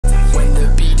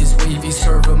wavy,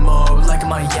 serve 'em up like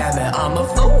Miami. I'm a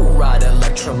flow ride,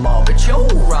 electromob, but you're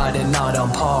riding not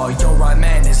on par. Your right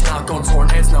man is not gon' torn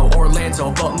heads, no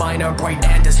Orlando, but mine are bright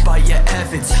and despite your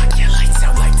efforts, knock your lights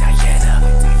out like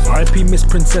Diana. R.I.P. Miss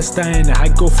Princess Diana, I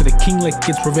go for the king like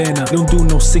it's Ravenna. Don't do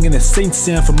no singing, the saints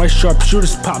sound for my sharp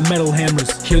shooters pop metal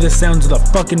hammers. Hear the sounds of the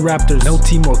fucking raptors. No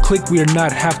team or click, we are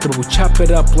not after, but we chop it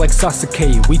up like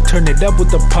Sasuke. We turn it up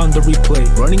with the pound to replay.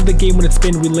 Running the game when it's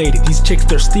been relayed. These chicks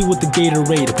thirsty with the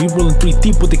Gatorade. We rolling 3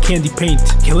 deep with the candy paint.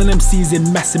 Killing MCs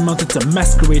in massive amounts, it's a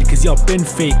masquerade, cause y'all been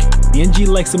fake. The NG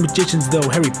like some magicians though,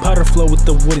 Harry Potter flow with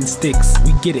the wooden sticks.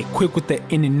 We get it quick with the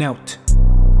in and out.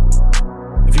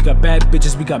 If you got bad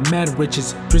bitches, we got mad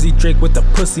riches. Drizzy Drake with the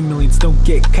pussy millions, don't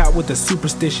get caught with the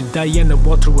superstition. Diana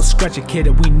Walter will scratch a kid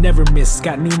and we never miss.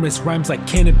 Got numerous rhymes like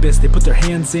cannabis. They put their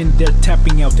hands in, they're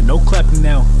tapping out, and no clapping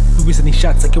now. We recently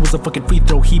shots like it was a fucking free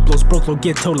throw. He blows, broke low,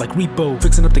 get towed like repo.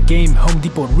 Fixing up the game, Home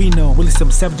Depot and Reno. Really some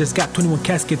savages, got 21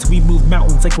 caskets. We move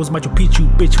mountains like it was Machu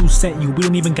Picchu. Bitch, who sent you? We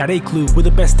don't even got a clue. We're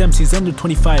the best MCs under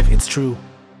 25, it's true.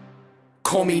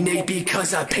 Call me Nate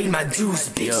because I paid my dues,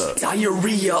 bitch.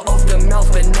 Diarrhea of the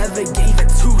mouth, but never gave it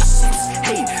 2 cents.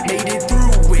 Hate, made it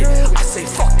through it. I say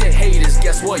fuck the haters,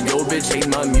 guess what? Yo, bitch, hate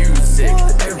my music.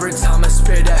 Every time I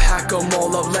spit, I hack 'em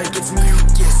all up like it's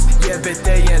mucus. Yeah, but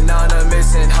they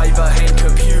anonymous and hyper hand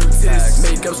computers.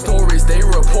 Make up stories, they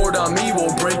report on me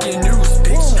while breaking news,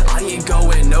 bitch. I ain't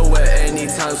going nowhere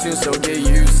anytime soon, so get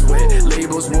used to it.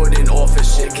 Labels wouldn't offer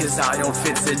shit, cause I don't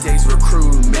fit today's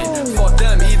recruitment. Fuck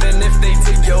them, even if they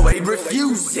take your aid,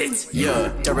 refuse it. Yeah,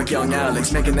 Derek Young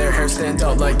Alex, making their hair stand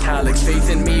up like Alex. Faith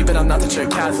in me, but I'm not the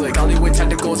church Catholic. Hollywood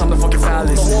tentacles, I'm the fucking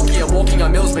phallus. I'm walking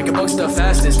on mills, making bucks the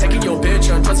fastest. Taking your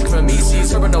bitch, undressing from EC,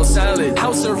 serving no salad.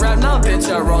 House of rap, nah bitch,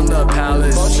 I run the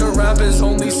palace. Bunch of rappers,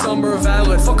 only some are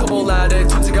valid. Fuckable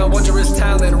attitudes, I got wondrous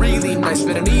talent. Really nice,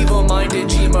 but an evil-minded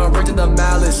Gma, bring to the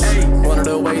malice. Hey, wanted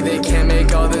a way they can't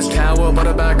make others cower, but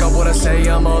I back up what I say,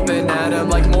 I'm up and at 'em.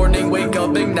 Like morning, wake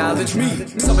up, acknowledge me.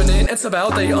 Subbing in, it's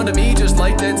about they under me, just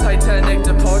like the Titanic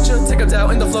departure. Take 'em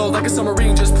down in the flow like a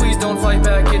submarine, just please don't fight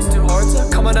back, it's too hard to.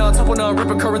 Coming out top on a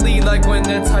ripper currently, like when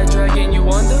that tight dragging you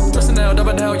under. Dressing out,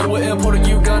 dubbing out, you were importing,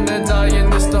 you gonna die in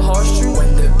this the harsh truth.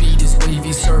 When the beat is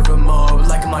wavy, serve 'em up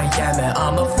like Miami.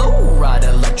 I'm a flow ride,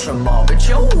 electromob, but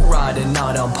you're riding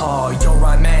not on par. Your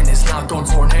right man is not gon'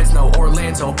 torn heads, no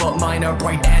Orlando, but mine are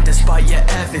bright and despite your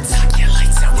efforts, knock your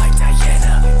lights out like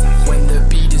Diana. When the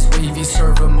beat is wavy,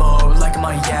 serve 'em up like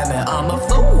Miami. I'm a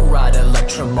flow ride,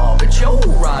 electromob, but you're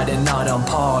riding not on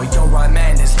par. Your right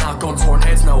man is not gon' torn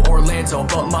heads, no Orlando,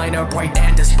 but mine are bright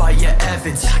and despite your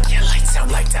efforts, knock your lights out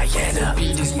like Diana. The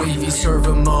beat is wavy, serve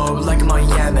 'em up like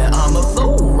Miami. I'm a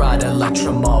flow ride,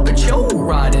 electromob, but you're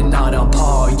riding not on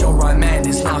par. Your right man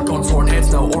is not gon' torn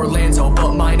heads, no Orlando,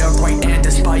 but mine are bright and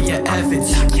despite your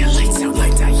efforts, knock your